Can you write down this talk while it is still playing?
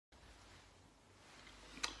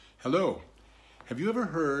Hello. Have you ever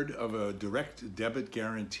heard of a direct debit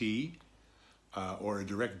guarantee or a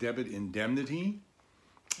direct debit indemnity?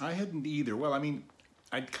 I hadn't either. Well,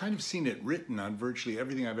 I'd kind of seen it written on virtually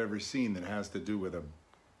everything I've ever seen that has to do with a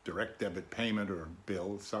direct debit payment or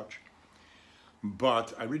bill, such.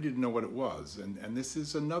 But I really didn't know what it was. And this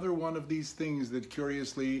is another one of these things that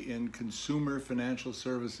curiously in consumer financial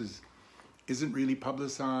services isn't really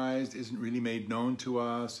publicized, isn't really made known to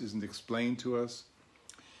us, isn't explained to us.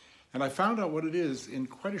 And I found out what it is in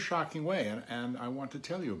quite a shocking way, and I want to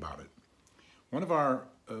tell you about it. One of our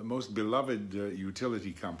most beloved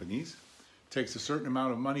utility companies takes a certain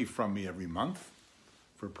amount of money from me every month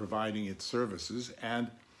for providing its services, and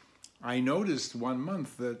I noticed one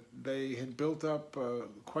month that they had built up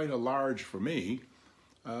quite a large, for me,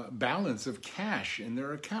 balance of cash in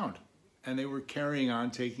their account, and they were carrying on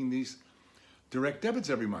taking these direct debits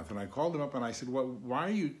every month. And I called them up and I said, well, why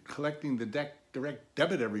are you collecting the direct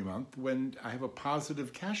debit every month when I have a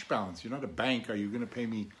positive cash balance? You're not a bank. Are you going to pay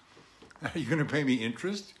me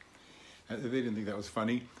interest? They didn't think that was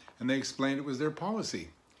funny. And they explained it was their policy.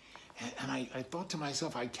 And I thought to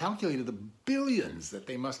myself, I calculated the billions that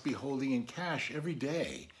they must be holding in cash every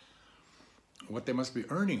day, what they must be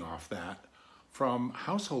earning off that from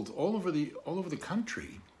households all over the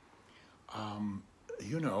country.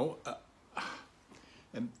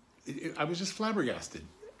 I was just flabbergasted,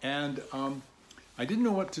 and I didn't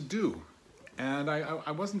know what to do, and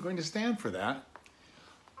I wasn't going to stand for that.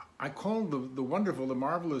 I called the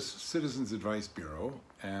marvelous Citizens Advice Bureau,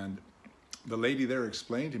 and the lady there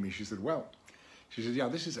explained to me. She said, yeah,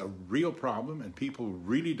 this is a real problem, and people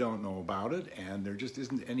really don't know about it, and there just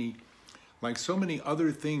isn't any, like so many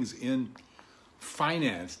other things in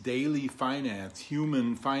finance, daily finance,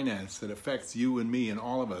 human finance that affects you and me and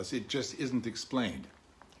all of us, it just isn't explained.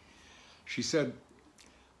 She said,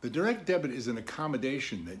 the direct debit is an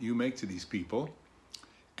accommodation that you make to these people,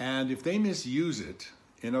 and if they misuse it,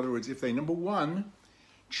 in other words, if they, number one,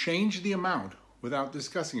 change the amount without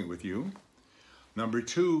discussing it with you, number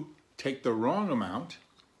two, take the wrong amount,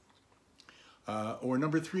 or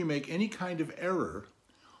number three, make any kind of error,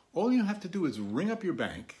 all you have to do is ring up your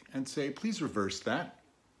bank and say, please reverse that.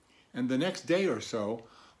 And the next day or so,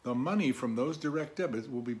 the money from those direct debits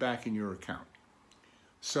will be back in your account.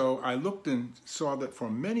 So I looked and saw that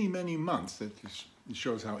for many, many months, that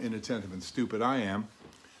shows how inattentive and stupid I am,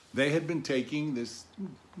 they had been taking this,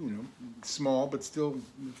 small but still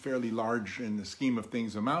fairly large in the scheme of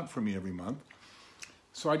things amount from me every month.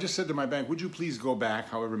 So I just said to my bank, would you please go back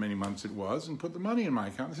however many months it was and put the money in my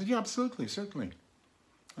account? They said, yeah, absolutely, certainly.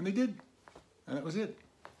 And they did, and that was it.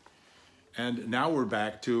 And now we're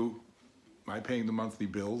back to my paying the monthly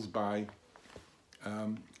bills by,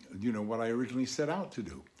 what I originally set out to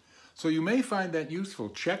do. So you may find that useful.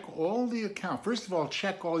 Check all the accounts. First of all,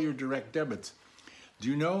 check all your direct debits. Do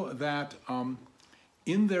you know that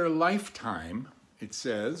in their lifetime, it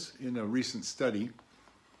says in a recent study,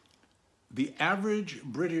 the average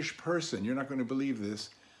British person, you're not going to believe this,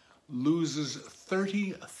 loses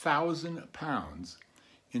 30,000 pounds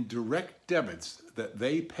in direct debits that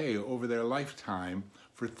they pay over their lifetime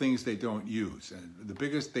for things they don't use. And the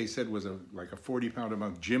biggest they said was like a 40-pound a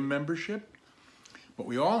month gym membership. But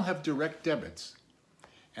we all have direct debits,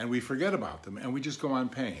 and we forget about them, and we just go on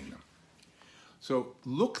paying them. So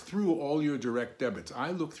look through all your direct debits.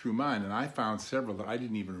 I looked through mine, and I found several that I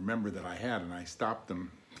didn't even remember that I had, and I stopped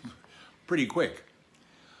them pretty quick.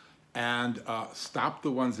 And stop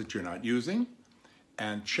the ones that you're not using,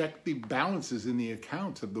 and check the balances in the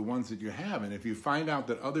accounts of the ones that you have. And if you find out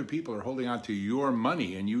that other people are holding on to your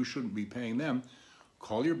money and you shouldn't be paying them,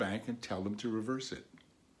 call your bank and tell them to reverse it.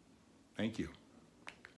 Thank you.